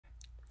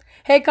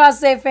Hey,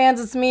 Cos-Say fans,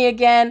 it's me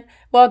again.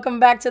 Welcome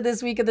back to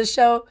this week of the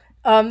show.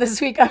 This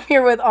week I'm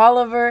here with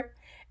Oliver,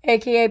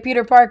 aka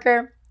Peter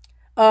Parker.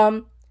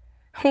 Um,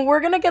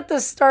 we're gonna get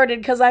this started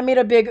because I made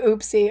a big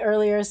oopsie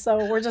earlier,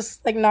 so we're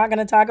just like not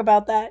gonna talk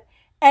about that.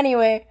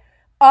 Anyway,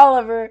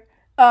 Oliver,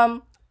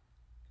 um,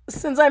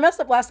 since I messed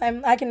up last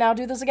time, I can now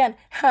do this again.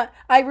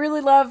 I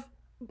really love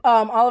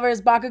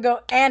Oliver's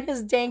Bakugo and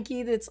his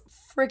Danky. That's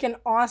freaking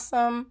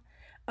awesome.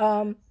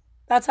 Um,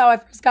 that's how I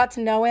first got to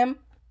know him.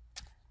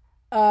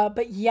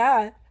 But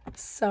yeah,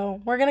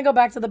 so we're gonna go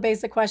back to the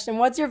basic question.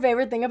 What's your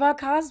favorite thing about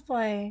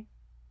cosplay?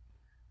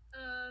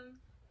 Um,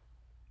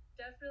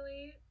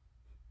 Definitely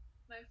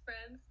my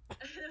friends.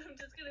 I'm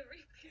just gonna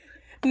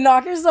repeat.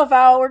 Knock yourself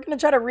out. We're gonna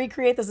try to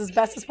recreate this as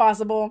best as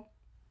possible.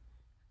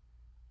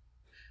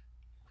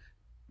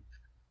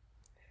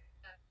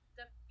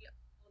 Yeah, definitely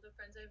all the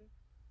friends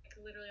like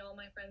literally all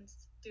my friends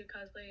do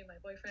cosplay. My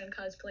boyfriend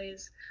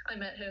cosplays. I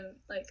met him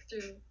like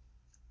through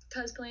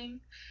cosplaying,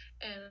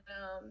 and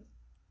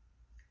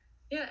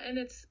yeah,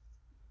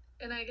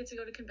 and I get to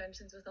go to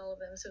conventions with all of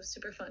them, so it's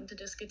super fun to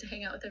just get to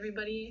hang out with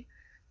everybody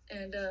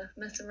and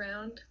mess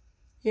around.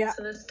 Yeah.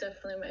 So that's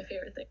definitely my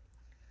favorite thing.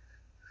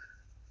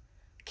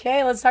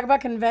 Okay, let's talk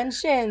about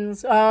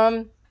conventions.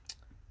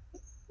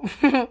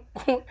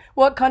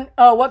 What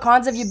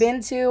cons have you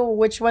been to?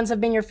 Which ones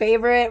have been your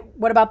favorite?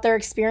 What about their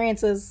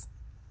experiences?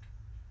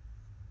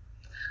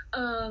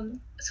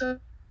 So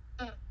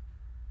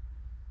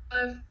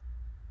I've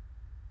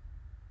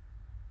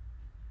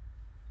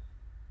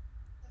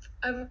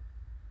I've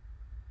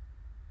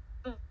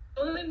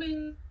only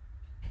been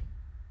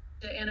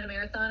to Anna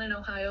Marathon in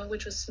Ohio,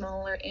 which was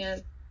smaller,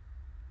 and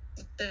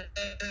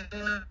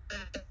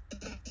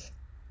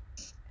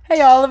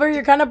Hey, Oliver,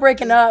 you're kind of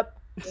breaking up.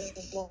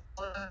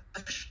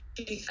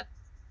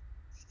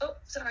 oh,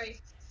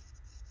 sorry.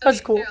 That's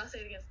Okay, here cool. I'll say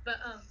it again. But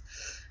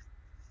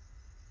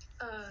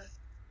uh,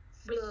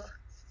 blah.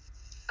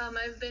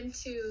 I've been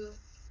to.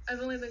 I've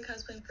only been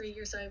cosplaying for a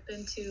year, so I've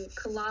been to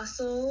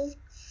Colossal,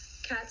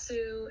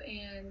 Katsu,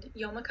 and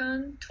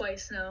Youmacon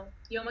twice now.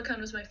 Youmacon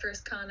was my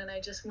first con, and I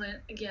just went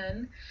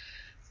again.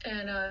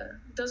 And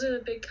those are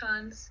the big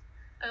cons.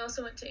 I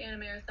also went to Anna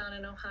Marathon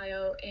in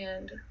Ohio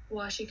and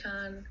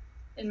WashiCon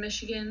in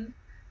Michigan.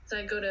 So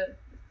I go to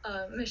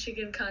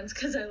Michigan cons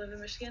because I live in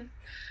Michigan.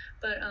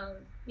 But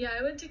yeah,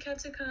 I went to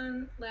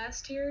KatsuCon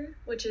last year,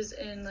 which is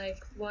in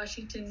like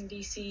Washington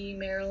D.C.,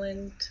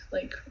 Maryland,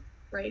 like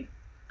right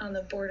on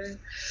the border.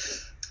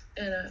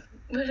 And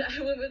but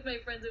I went with my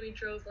friends and we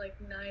drove like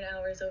 9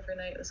 hours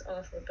overnight. It was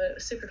awful, but it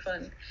was super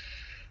fun.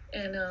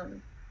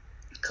 And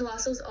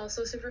Colossal's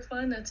also super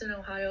fun. That's in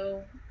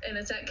Ohio, and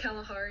it's at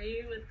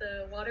Kalahari with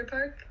the water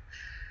park.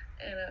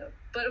 And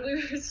but we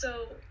were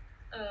so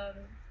um,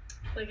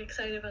 like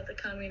excited about the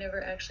con, we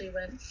never actually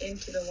went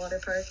into the water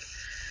park,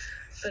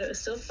 but it was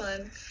still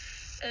fun.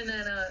 And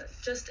then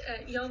just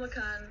at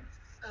Youmacon,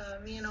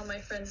 me and all my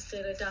friends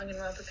did a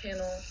Danganronpa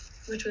panel,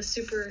 which was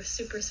super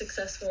super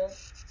successful,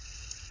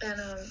 and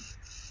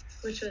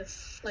which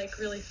was like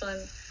really fun.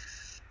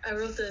 I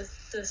wrote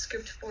the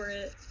script for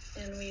it,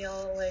 and we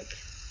all like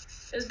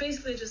it was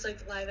basically just like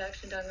live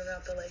action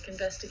Danganronpa, like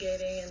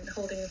investigating and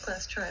holding a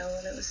class trial,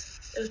 and it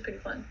was pretty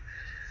fun.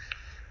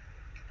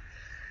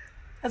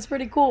 That's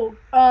pretty cool.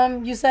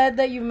 You said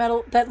that you met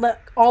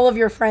all of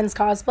your friends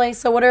cosplay.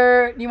 So, what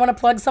are you want to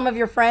plug some of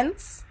your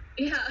friends?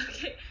 Yeah,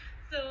 okay.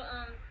 So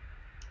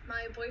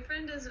my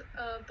boyfriend is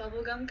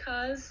Bubblegum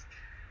Cause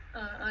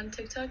on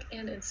TikTok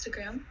and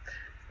Instagram.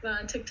 But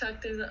on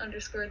TikTok, there's an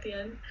underscore at the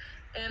end.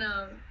 And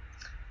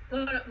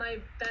one of my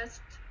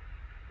best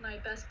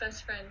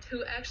friend,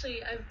 who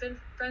actually I've been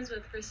friends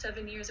with for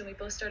 7 years, and we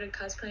both started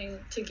cosplaying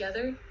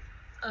together,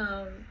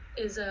 um,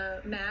 is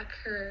Mac.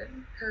 Her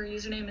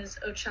username is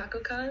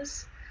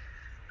Ochakokaz,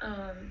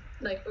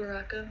 like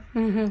Uraka.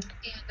 Mm-hmm.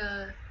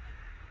 And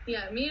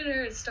yeah, me and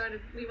her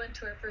started. We went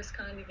to our first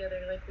con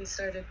together. Like we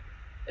started.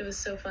 It was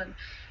so fun.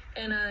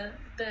 And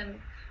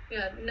then we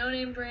got No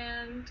Name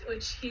Brand,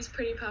 which he's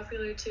pretty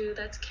popular too.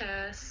 That's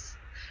Cass.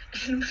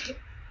 And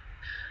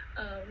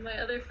my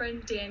other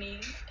friend Danny,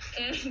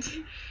 and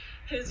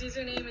his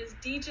username is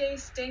DJ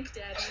Stank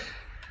Daddy.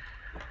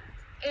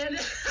 And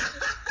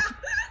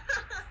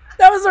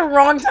That was a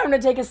wrong time to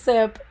take a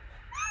sip.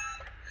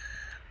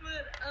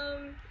 but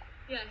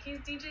yeah, he's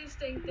DJ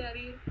Stank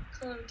Daddy.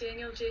 Call him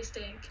Daniel J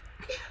Stank.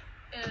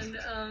 And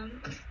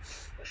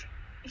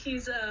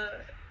he's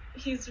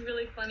he's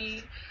really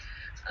funny.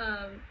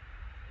 Um,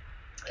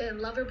 and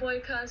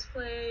Loverboy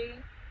cosplay.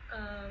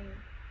 Um,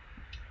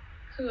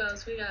 who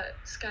else? We got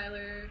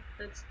Skylar.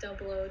 That's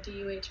double O D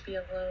U H B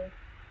L O.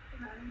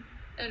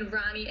 And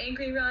Ronnie,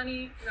 Angry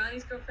Ronnie,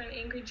 Ronnie's girlfriend,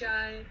 Angry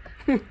Jai.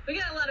 We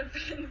got a lot of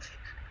friends.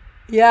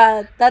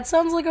 Yeah, that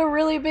sounds like a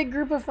really big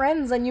group of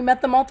friends, and you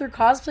met them all through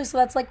cosplay, so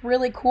that's like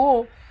really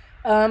cool.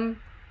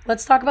 Um,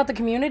 let's talk about the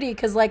community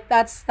because like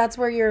that's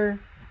where you're.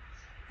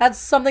 That's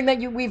something that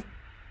we've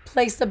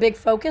placed a big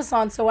focus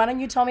on. So why don't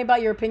you tell me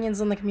about your opinions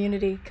on the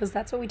community? Because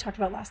that's what we talked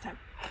about last time.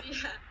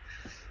 Yeah.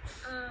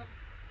 Um,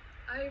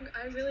 I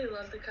I really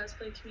love the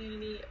cosplay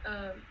community.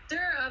 There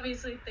are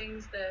obviously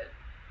things that,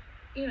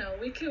 you know,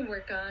 we can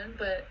work on,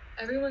 but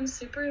everyone's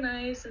super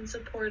nice and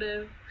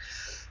supportive.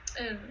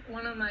 And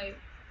one of my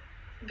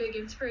big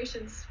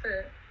inspirations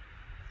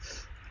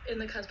in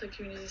the cosplay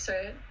community,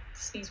 sorry,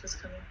 sneeze was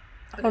coming.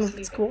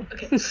 It's cool.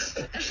 Okay.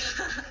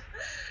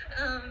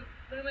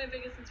 One of my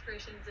biggest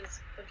inspirations is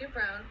Bucket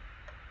Brown.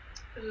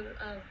 Who,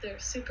 they're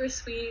super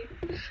sweet.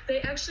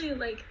 They actually,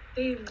 like,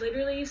 they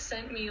literally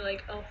sent me,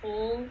 like, a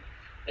whole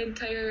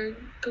entire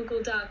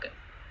Google Doc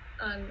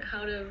on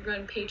how to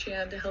run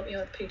Patreon to help me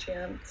out with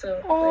Patreon.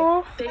 So,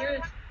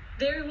 like,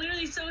 they're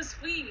literally so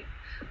sweet.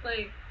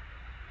 Like,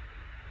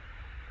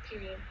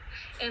 period.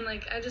 And,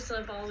 like, I just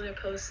love all of their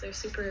posts. They're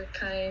super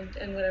kind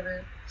and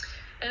whatever.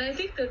 And I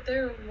think that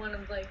they're one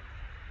of, like,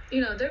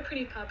 you know, they're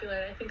pretty popular.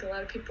 And I think a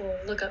lot of people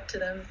look up to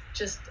them,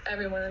 just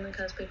everyone in the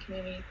cosplay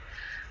community.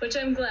 Which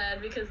I'm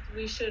glad, because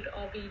we should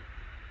all be,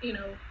 you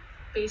know,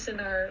 basing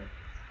our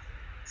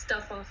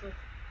stuff off of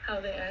how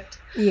they act.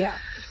 Yeah.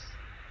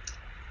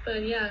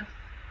 But yeah.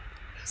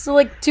 So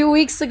like 2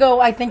 weeks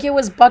ago, I think it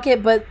was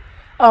Bucket, but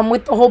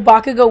with the whole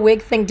Bakugo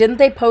wig thing, didn't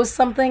they post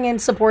something in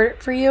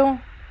support for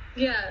you?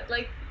 Yeah,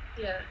 like,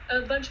 yeah,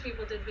 a bunch of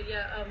people did, but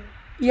yeah.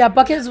 Yeah,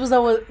 Bucket was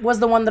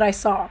the one that I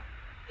saw.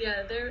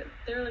 Yeah, they're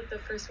like the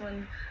first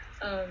one.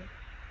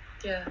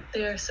 Yeah,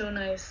 they are so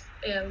nice,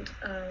 and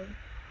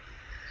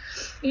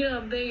you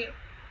know, they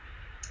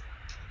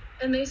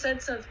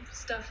said some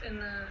stuff in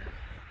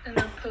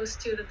the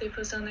post too that they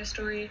post on their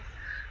story,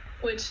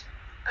 which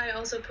I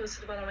also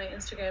posted about on my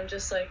Instagram.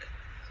 Just like,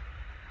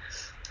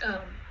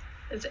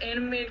 it's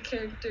animated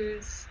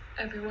characters.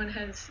 Everyone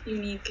has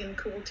unique and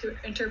cool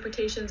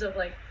interpretations of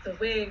like the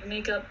wig,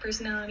 makeup,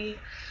 personality,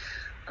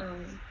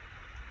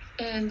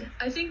 and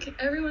I think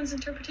everyone's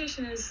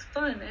interpretation is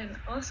fun and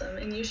awesome.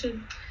 And you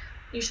should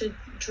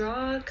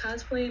draw,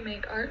 cosplay,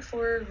 make art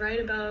for, write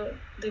about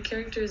the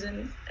characters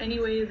in any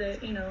way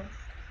that, you know,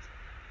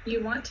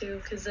 you want to,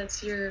 because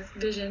that's your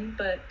vision.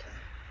 But,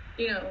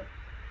 you know,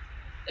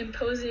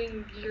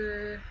 imposing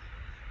your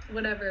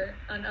whatever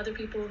on other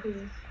people who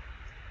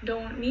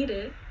don't need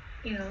it,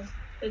 you know,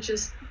 it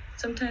just,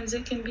 sometimes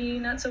it can be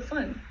not so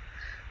fun,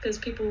 because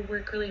people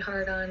work really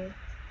hard on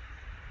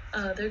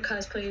their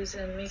cosplays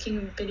and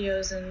making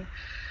videos and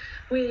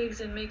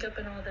wigs and makeup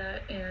and all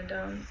that.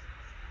 And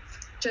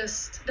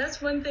just,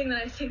 that's one thing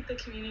that I think the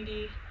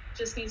community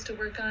just needs to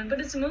work on. But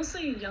it's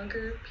mostly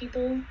younger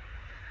people,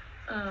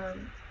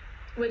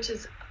 which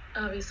is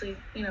obviously,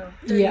 you know,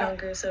 they're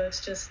younger, so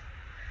it's just,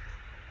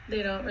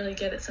 they don't really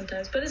get it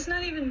sometimes. But it's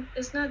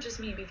not just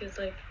me, because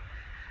like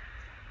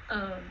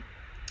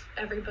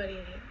everybody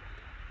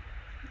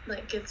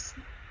like gets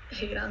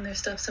hate on their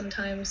stuff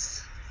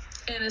sometimes.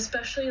 And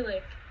especially,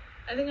 like,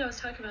 I think I was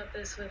talking about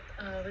this with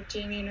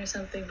Jamie or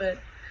something, but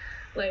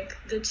like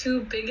the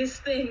two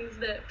biggest things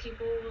that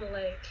people will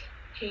like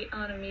hate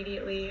on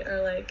immediately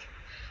are like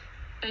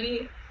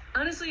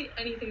honestly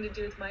anything to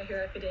do with My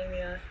Hero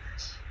Academia.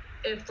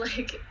 If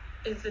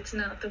it's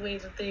not the way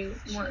that they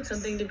want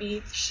something to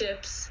be,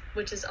 ships,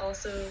 which is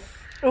also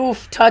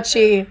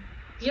touchy.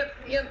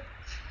 Yep.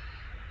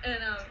 And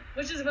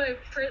which is why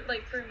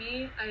for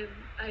me,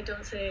 I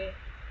don't say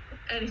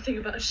anything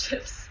about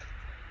ships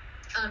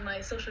on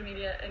my social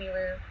media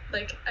anywhere.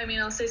 Like, I mean,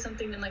 I'll say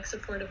something in like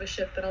support of a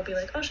ship, but I'll be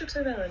like, oh, ships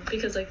are valid,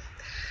 because like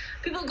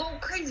people go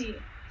crazy.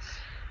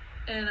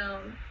 And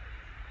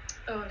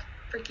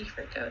freak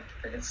out.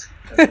 I was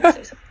gonna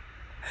say something.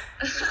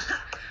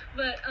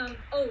 But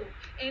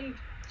and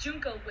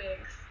Junko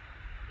wigs.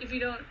 If you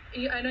don't,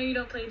 I know you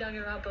don't play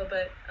Danganronpa,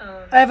 but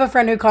I have a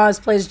friend who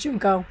cosplays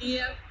Junko.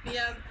 Yep.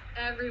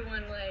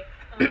 Everyone, like,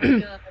 oh my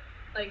god,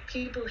 like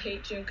people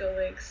hate Junko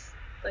wigs.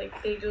 Like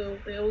they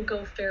will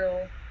go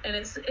feral, and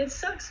it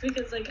sucks,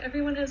 because like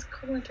everyone has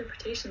cool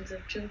interpretations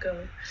of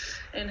Junko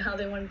and how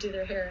they want to do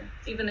their hair,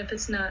 even if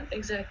it's not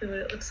exactly what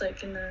it looks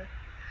like in the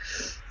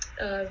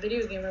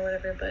video game or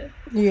whatever. But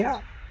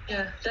yeah,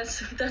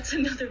 that's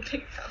another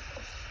big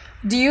problem.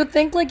 Do you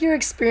think like your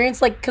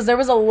experience, like, because there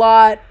was a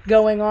lot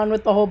going on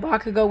with the whole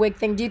Bakugo wig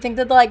thing, do you think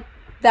that like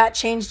that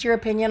changed your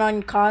opinion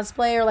on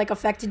cosplay or like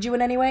affected you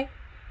in any way?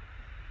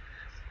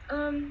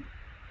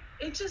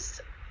 It just,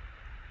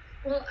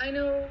 well, I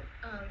know,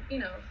 you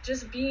know,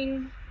 just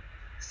being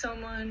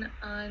someone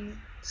on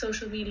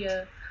social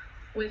media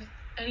with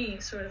any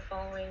sort of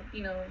following,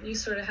 you know, you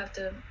sort of have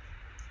to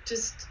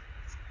just,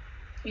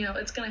 you know,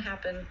 it's going to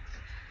happen.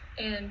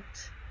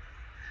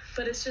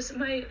 But it's just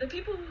the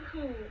people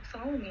who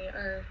follow me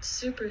are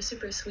super,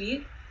 super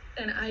sweet.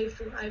 And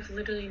I've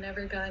literally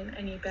never gotten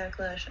any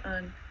backlash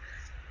on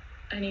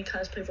any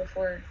cosplay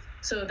before.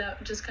 So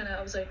that just kind of,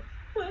 I was like,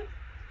 what?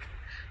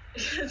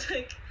 It's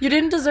like, you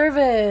didn't deserve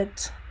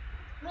it.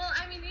 Well,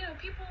 I mean, you know,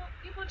 people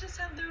just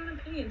have their own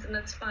opinions, and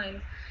that's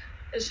fine.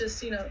 It's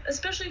just, you know,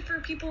 especially for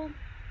people,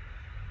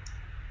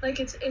 like,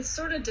 it's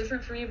sort of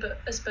different for me,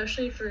 but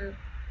especially for,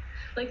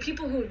 like,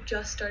 people who have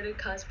just started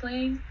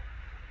cosplaying.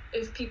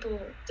 If people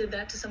did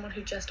that to someone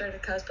who just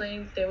started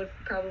cosplaying, they would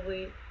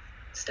probably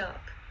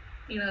stop.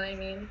 You know what I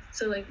mean?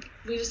 So, like,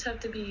 we just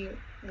have to be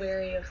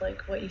wary of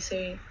like what you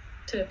say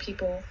to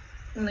people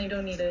when they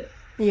don't need it.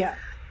 Yeah.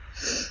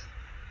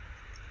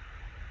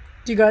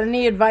 Do you got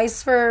any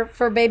advice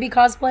for baby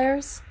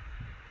cosplayers?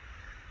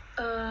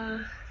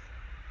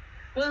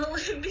 Well,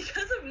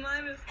 because of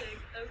my mistake,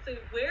 I would say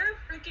wear a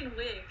freaking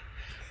wig.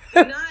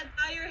 Do not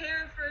dye your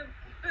hair for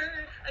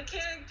a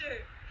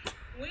character.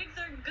 Wigs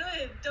are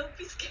good. Don't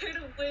be scared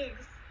of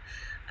wigs.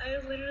 I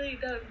literally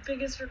the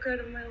biggest regret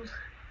of my life.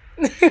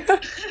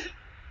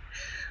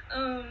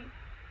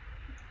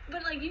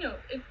 But like, you know,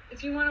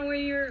 if you want to wear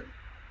your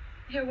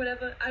hair,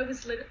 whatever, I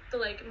was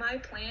like my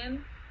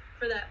plan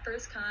for that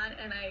first con,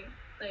 and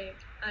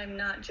I'm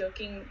not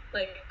joking.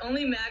 Like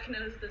only Mac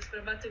knows this,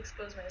 but I'm about to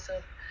expose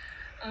myself.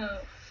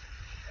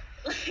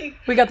 Like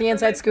we got the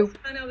inside scoop.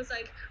 And I was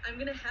like, I'm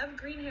gonna have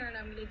green hair and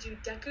I'm gonna do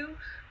Deku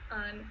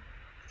on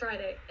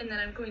Friday, and then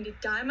I'm going to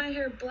dye my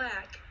hair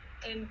black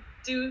and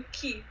do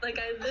Keith. Like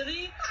I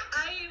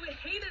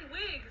hated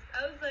wigs.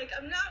 I was like,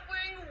 I'm not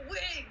wearing a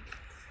wig.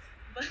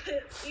 But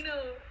you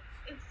know,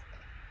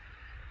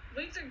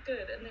 wigs are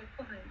good and they're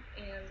fun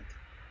and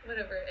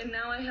whatever. And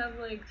now I have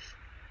like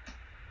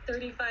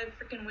 35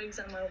 freaking wigs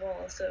on my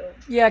wall. So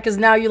yeah, because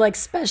now you like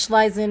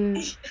specialize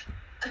in.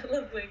 I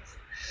love wigs.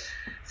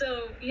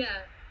 So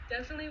yeah,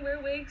 definitely wear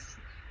wigs.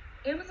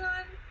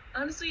 Amazon,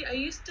 honestly, I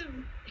used to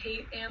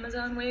hate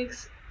Amazon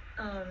wigs,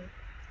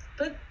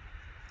 but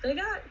they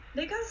got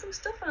some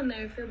stuff on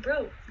there if you're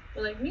broke,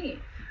 like me.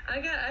 I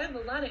have a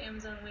lot of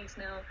Amazon wigs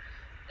now,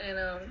 and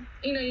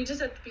you know, you just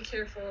have to be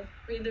careful.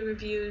 Read the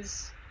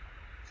reviews.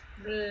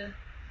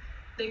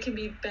 They can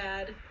be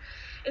bad.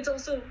 It's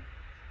also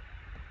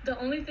the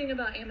only thing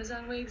about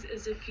Amazon wigs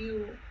is if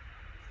you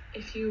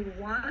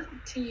want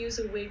to use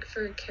a wig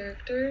for a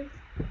character,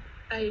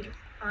 I'd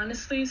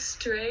honestly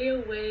stray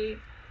away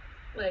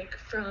like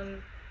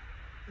from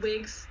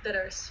wigs that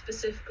are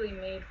specifically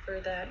made for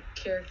that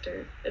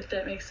character, if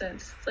that makes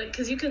sense. Like,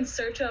 because you can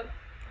search up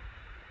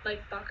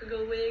like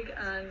Bakugo wig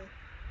on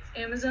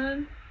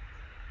Amazon.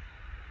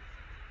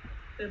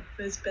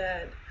 It's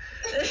bad.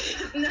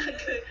 It's not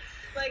good.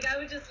 Like, I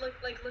would just look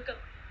up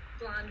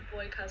blonde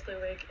boy cosplay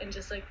wig and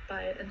just like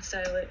buy it and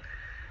style it.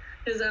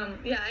 Because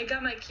yeah, I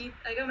got my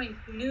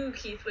new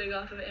Keith wig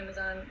off of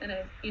Amazon, and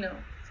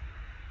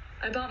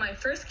I bought my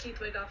first Keith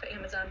wig off of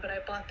Amazon, but I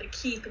bought the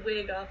Keith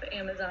wig off of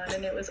Amazon,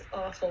 and it was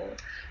awful.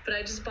 But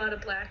I just bought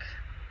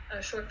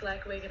a short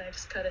black wig, and I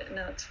just cut it, and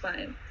now it's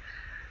fine.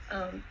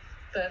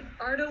 But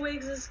Arta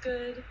Wigs is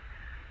good.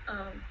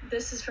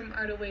 This is from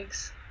Arta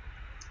Wigs.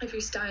 If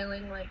you're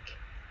styling like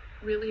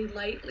really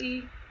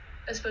lightly,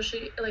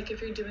 especially like if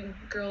you're doing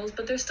girls,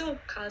 but they're still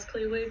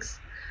cosplay wigs.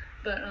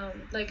 But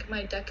like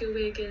my Deku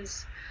wig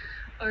is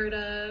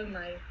Arta,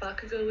 my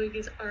Bakugo wig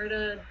is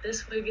Arta,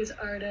 this wig is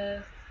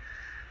Arta.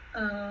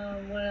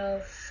 What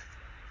else?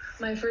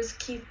 My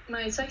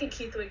second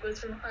Keith wig was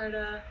from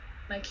Arta.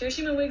 My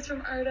Kirishima wig's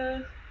from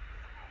Arta.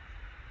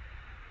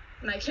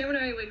 My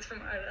Kaminari wig's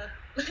from Arta.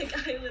 Like,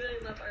 I literally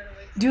love Arta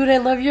wigs. Dude, I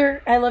love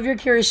your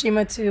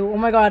Kirishima too. Oh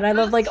my god, I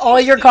love like all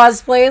your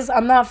cosplays.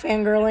 I'm not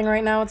fangirling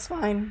right now. It's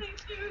fine. Thank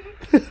you.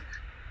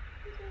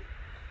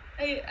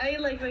 I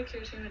like my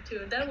Kirishima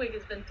too. That wig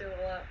has been through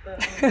a lot,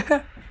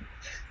 but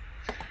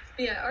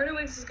yeah, Arta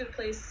Wigs is a good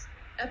place.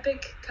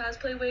 Epic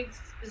Cosplay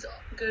Wigs is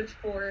good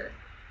for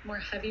more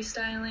heavy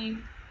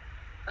styling.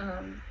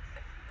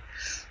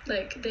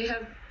 Like they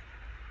have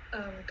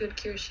good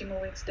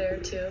Kirishima wigs there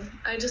too.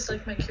 I just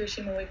like my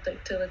Kirishima wig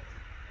like to look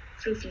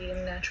floofy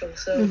and natural,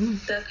 so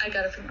that I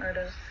got it from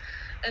Arta.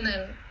 And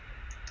then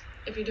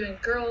if you're doing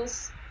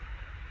girls,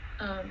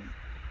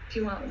 if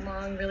you want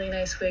long, really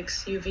nice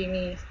wigs, UV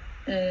Me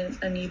and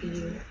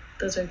Anibi,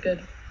 those are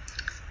good.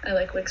 I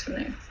like wigs from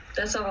there.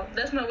 That's all.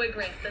 That's my wig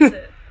rant. That's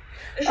it.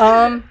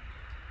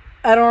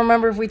 I don't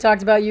remember if we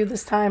talked about you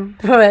this time,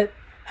 but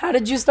how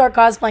did you start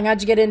cosplaying?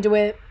 How'd you get into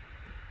it?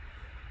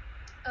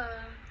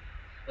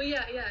 Well,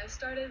 yeah. I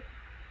started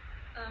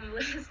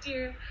last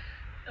year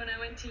when I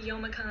went to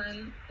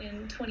Youmacon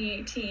in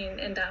 2018,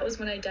 and that was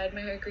when I dyed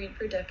my hair green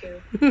for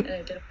Deku, and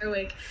I did her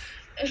wig.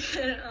 And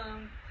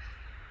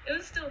it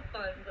was still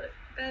fun, but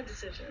bad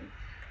decision.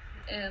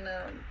 And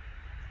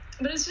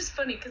but it's just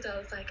funny because I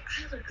was like,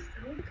 I look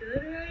so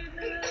good right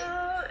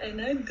now,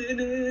 and I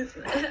didn't.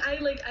 And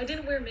I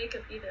didn't wear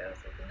makeup either. I was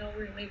like, I'm not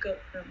wearing makeup,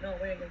 and I'm not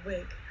wearing a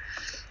wig.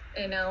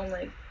 And now I'm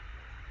like,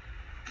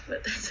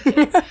 but that's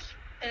okay.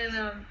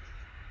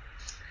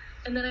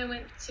 And then I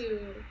went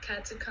to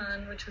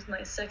Katsucon, which was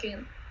my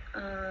second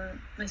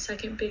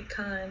big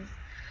con,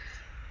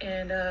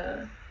 and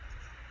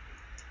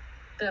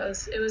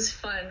it was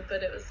fun,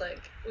 but it was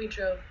like we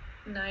drove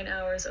 9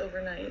 hours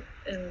overnight,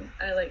 and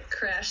I like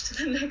crashed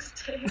the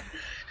next day,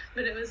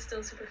 but it was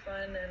still super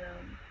fun.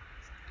 And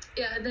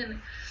yeah, and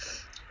then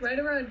right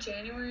around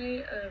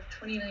January of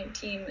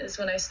 2019 is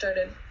when I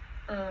started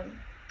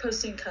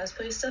posting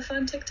cosplay stuff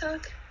on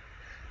TikTok,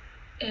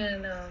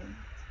 and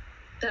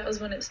that was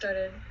when it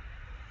started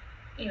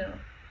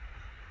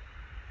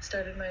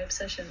my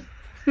obsession.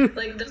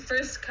 Like the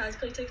first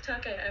cosplay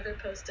TikTok I ever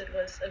posted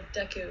was of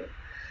Deku,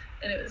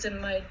 and it was in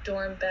my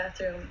dorm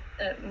bathroom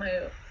at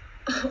my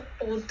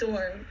old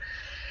dorm,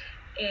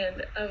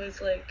 and I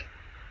was like,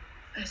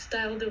 I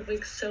styled the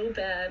wig so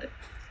bad,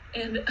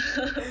 and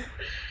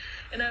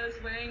and I was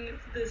wearing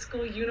the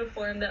school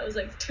uniform that was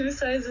like 2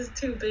 sizes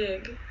too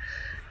big,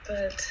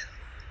 but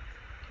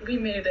we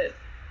made it.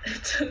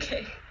 It's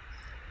okay.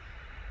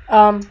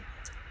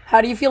 How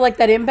do you feel like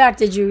that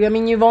impacted you? I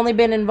mean, you've only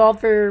been involved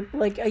for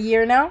like a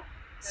year now.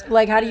 So,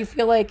 like, how do you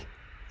feel like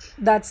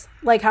that's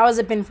like? How has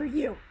it been for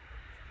you?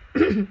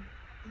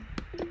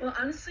 Well,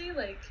 honestly,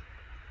 like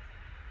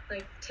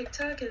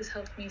TikTok has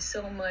helped me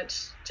so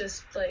much.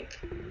 Just like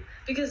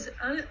because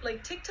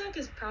like TikTok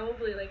is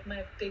probably like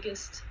my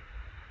biggest,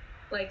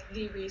 like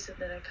the reason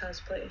that I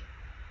cosplay,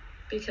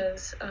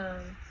 because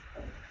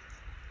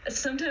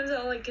sometimes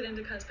I'll like get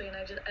into cosplay and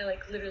I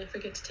like literally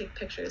forget to take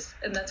pictures,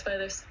 and that's why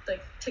there's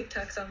like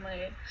TikToks on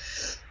my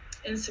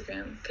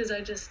Instagram, because I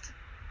just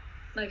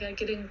like I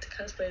get into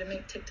cosplay to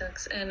make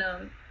TikToks. And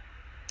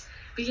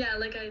but yeah,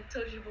 like I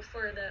told you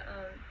before that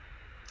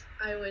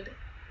I would,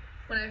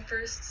 when I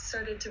first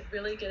started to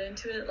really get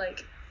into it,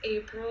 like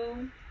April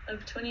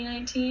of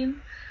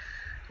 2019,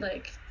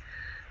 like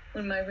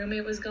when my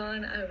roommate was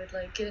gone, I would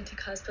like get into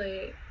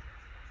cosplay.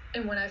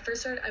 And when I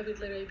first started, I would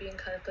literally be in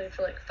cosplay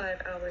for like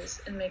 5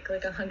 hours and make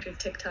like 100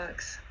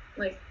 TikToks.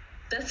 Like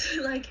that's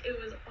like, it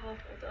was awful,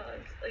 dog.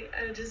 Like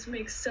I would just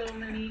make so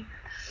many,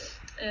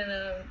 and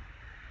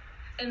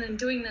then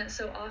doing that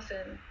so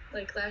often,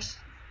 like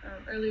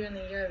earlier in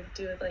the year, I would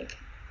do it like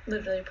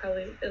literally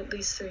probably at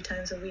least 3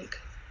 times a week,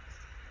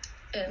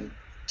 and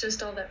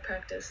just all that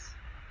practice,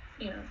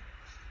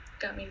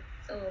 got me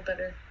a little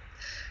better.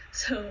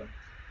 So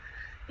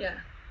yeah,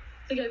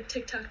 I think I have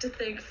TikTok to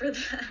thank for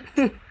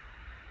that.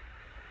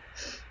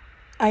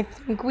 I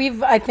think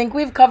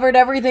we've covered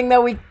everything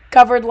that we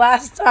covered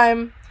last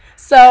time.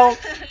 So,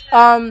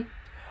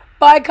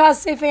 bye,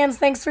 Cos-Say fans.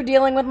 Thanks for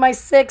dealing with my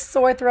sick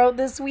sore throat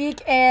this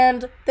week,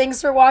 and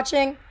thanks for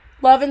watching.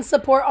 Love and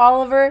support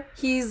Oliver.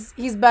 He's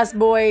best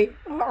boy.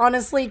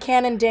 Honestly,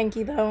 canon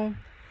danky though.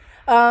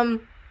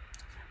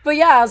 But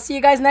yeah, I'll see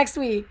you guys next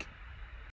week.